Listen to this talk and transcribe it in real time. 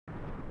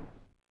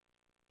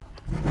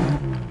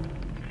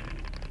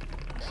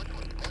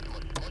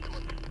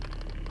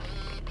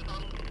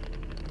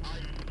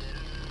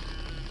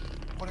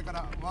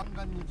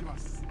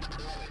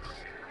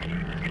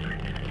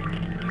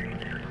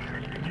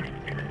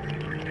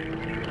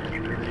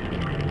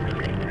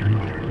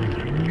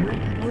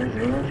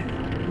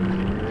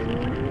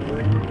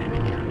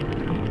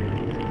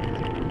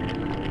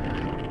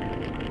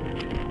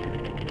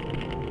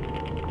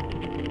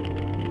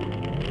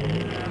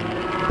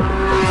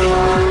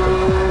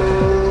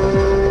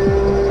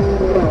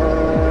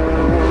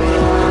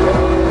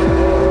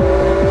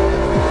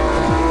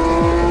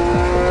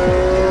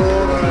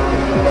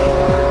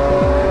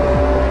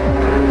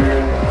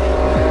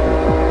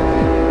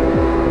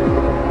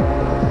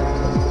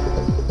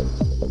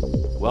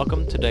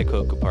Welcome to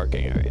Daikoku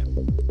parking area,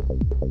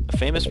 a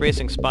famous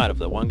racing spot of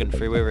the Wangan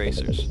Freeway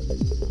racers.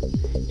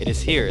 It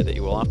is here that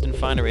you will often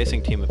find a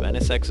racing team of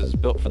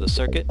NSXs built for the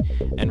circuit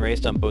and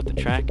raced on both the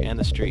track and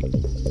the street.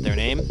 Their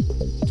name?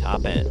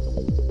 TopEnd.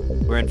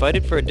 We're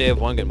invited for a day of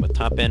Wangan with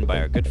TopEnd by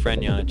our good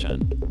friend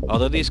Yana-chan.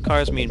 Although these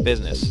cars mean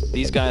business,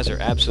 these guys are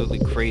absolutely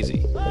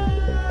crazy.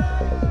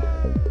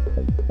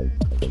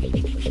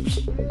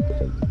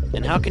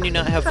 And how can you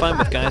not have fun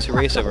with guys who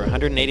race over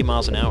 180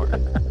 miles an hour?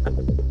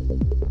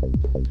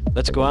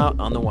 Let's go out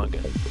on the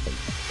Wangan.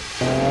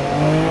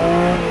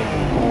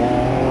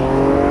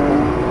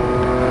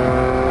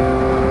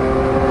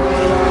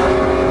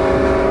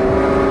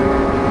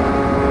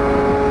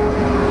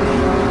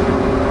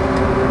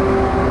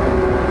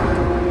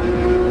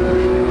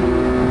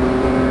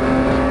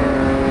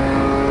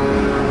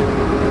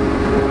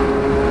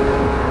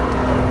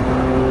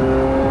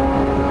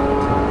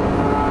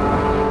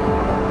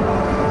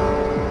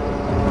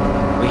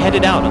 We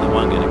headed out on the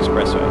Wangan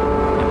Expressway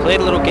and played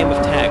a little game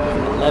of tag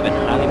with 11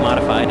 highly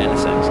modified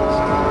NSXs.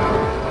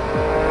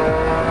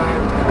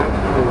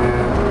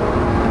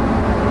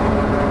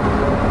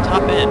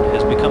 TopEnd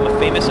has become a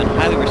famous and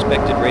highly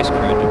respected race crew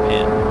in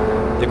Japan.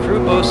 The crew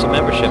boasts a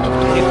membership of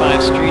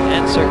 25 street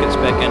and circuit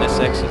spec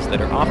NSXs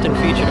that are often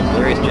featured in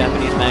various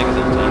Japanese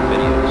magazines and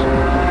videos.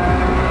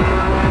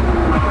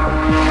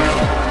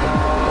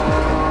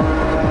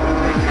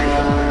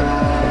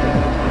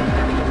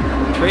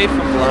 Trey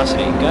from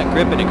Velocity got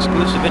grip an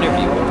exclusive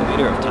interview with the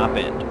leader of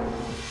TopEnd.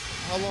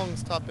 How long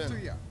is TopEnd? 2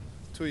 years.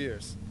 2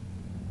 years.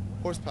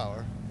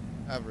 Horsepower,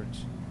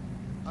 average.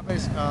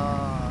 Average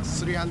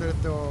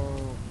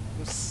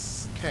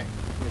 310.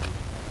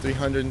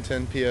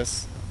 310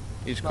 PS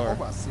each car.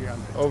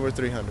 Over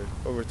 300.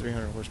 Over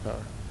 300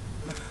 horsepower.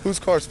 Whose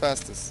car's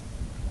fastest?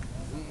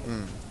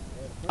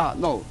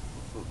 No.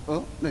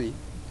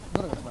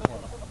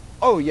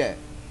 Oh yeah.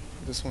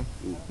 This one?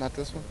 Not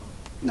this one?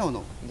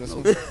 No. This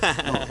one?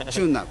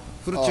 Tune up.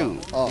 Full tune.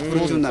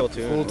 Full tune up.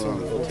 Full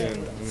tune.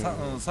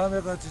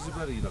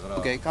 380だから。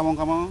 Okay, come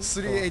on.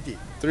 380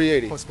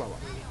 380. horsepower.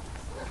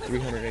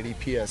 380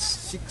 PS.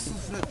 6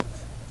 flat.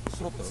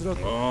 スロッ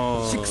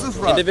ト。 6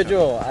 flat.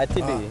 Individual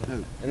ITB.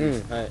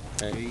 はい。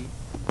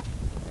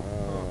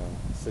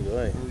す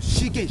ごい。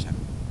シーケンシャル。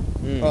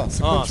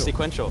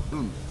sequential.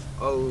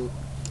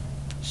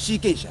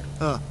 Sequential.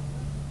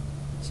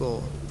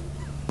 So,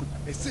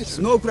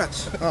 Essential. No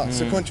clutch.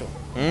 sequential.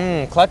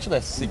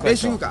 Clutchless ベー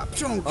シン sequential. グカー。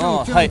ピュンピ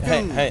ュンピュンピ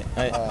ュン。はい。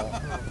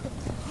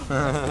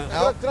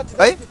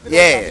 Hey?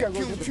 Yeah.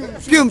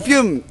 Pyum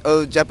pyum.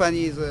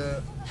 Japanese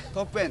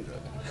top end.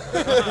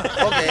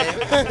 Okay.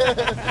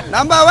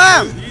 Number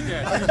 1.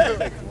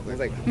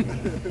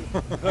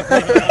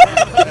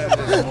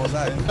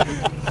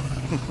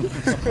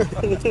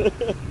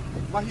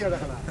 Mafia だ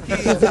から。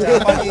 He is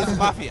Japanese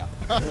mafia.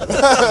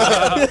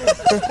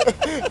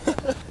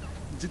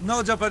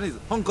 No Japanese.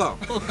 Hong Kong.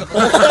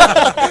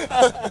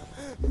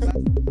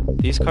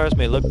 These cars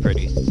may look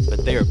pretty,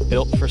 but they are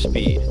built for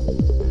speed.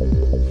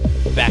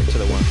 Back to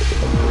the one.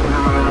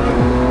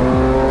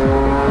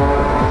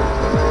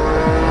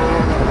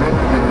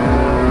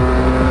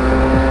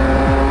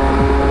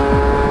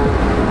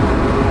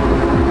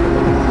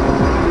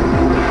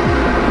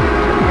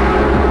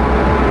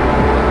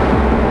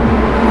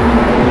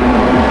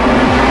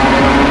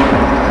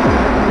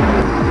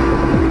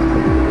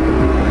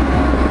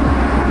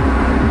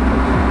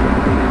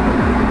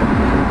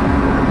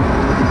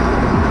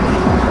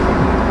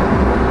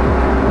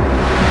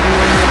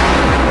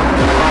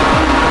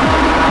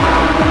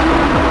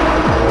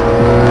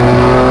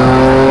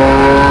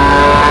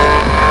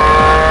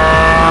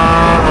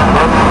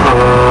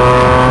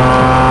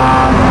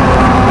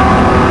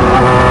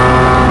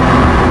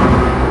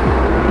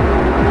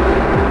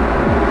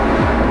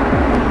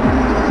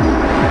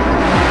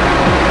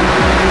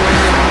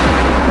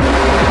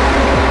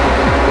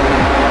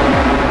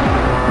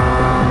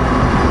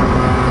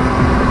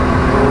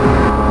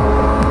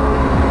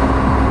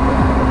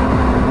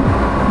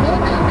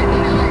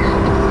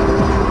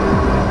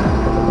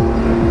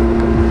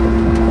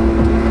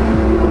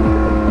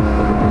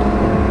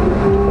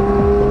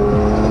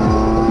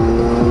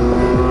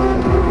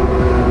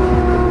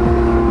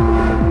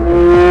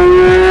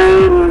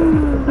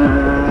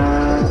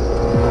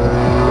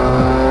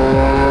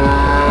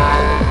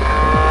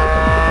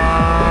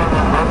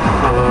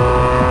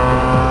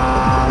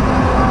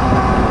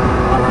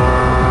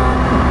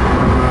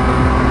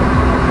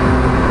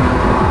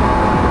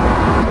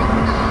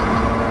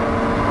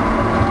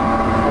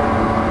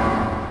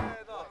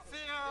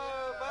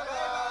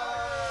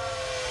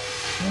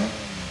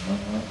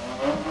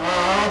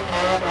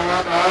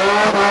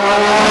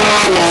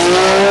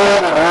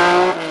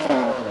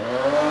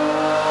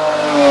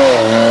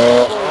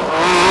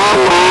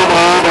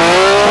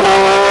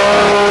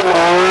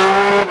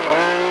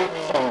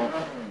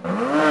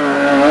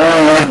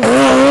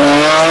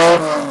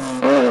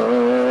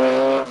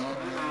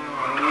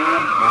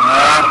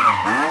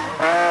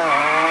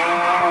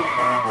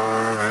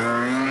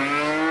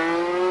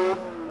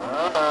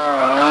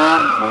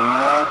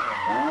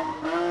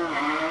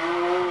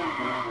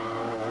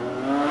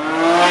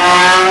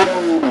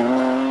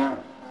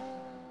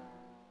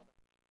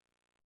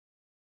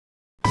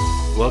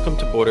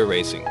 Border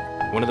Racing,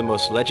 one of the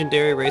most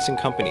legendary racing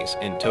companies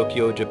in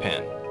Tokyo,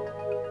 Japan.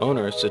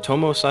 Owner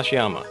Tsutomu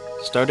Sashiyama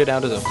started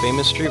out as a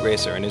famous street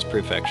racer in his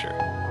prefecture.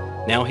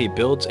 Now he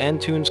builds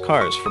and tunes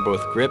cars for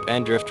both grip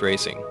and drift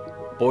racing.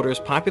 Border's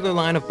popular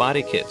line of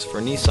body kits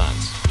for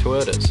Nissans,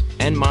 Toyotas,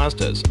 and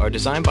Mazdas are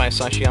designed by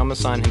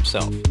Sashiyama-san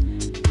himself,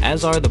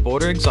 as are the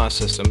Border exhaust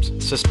systems,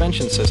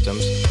 suspension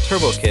systems,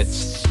 turbo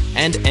kits,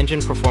 and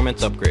engine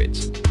performance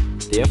upgrades.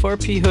 The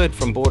FRP hood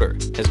from Border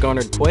has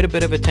garnered quite a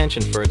bit of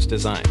attention for its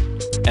design.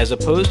 As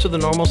opposed to the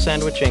normal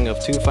sandwiching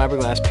of two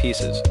fiberglass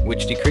pieces,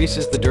 which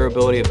decreases the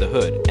durability of the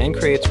hood and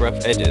creates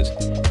rough edges,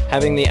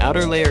 having the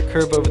outer layer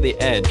curve over the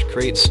edge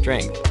creates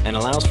strength and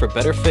allows for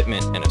better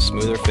fitment and a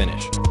smoother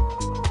finish.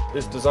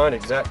 It's designed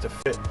exact to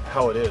fit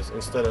how it is,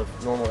 instead of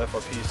normal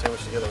FRP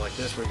sandwiched together like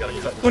this where you gotta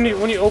cut.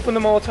 When you open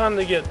them all the time,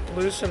 they get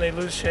loose and they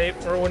lose shape.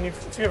 Or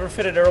if you ever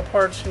fitted aero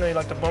parts,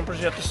 like the bumpers,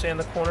 you have to stay in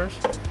the corners.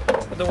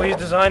 But the way he's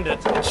designed it,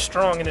 it's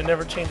strong and it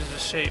never changes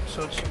its shape,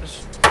 so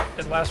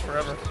it lasts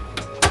forever.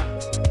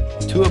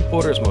 Two of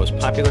Border's most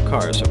popular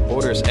cars are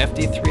Border's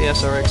FD3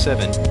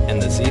 SRX7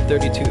 and the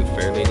Z32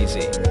 Fairlady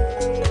Z.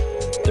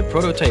 The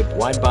prototype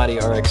wide-body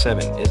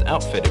RX7 is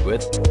outfitted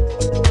with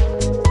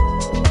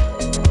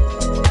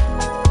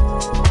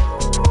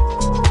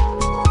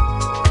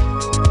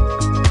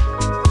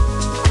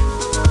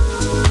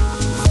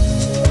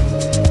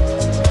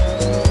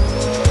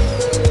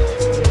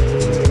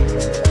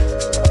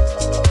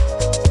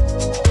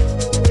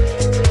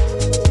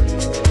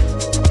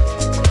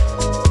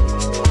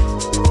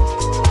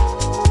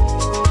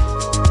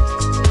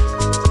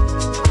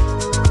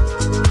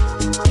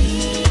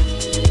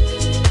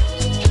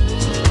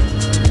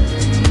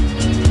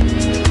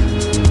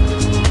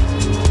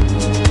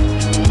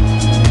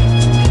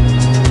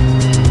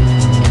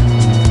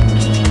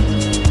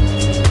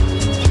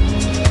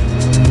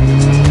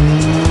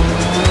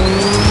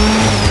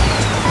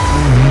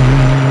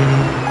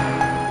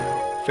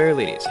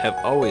Fairladies have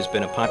always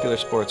been a popular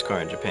sports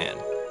car in Japan.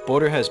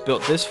 Border has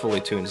built this fully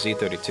tuned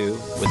Z32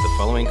 with the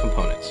following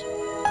components.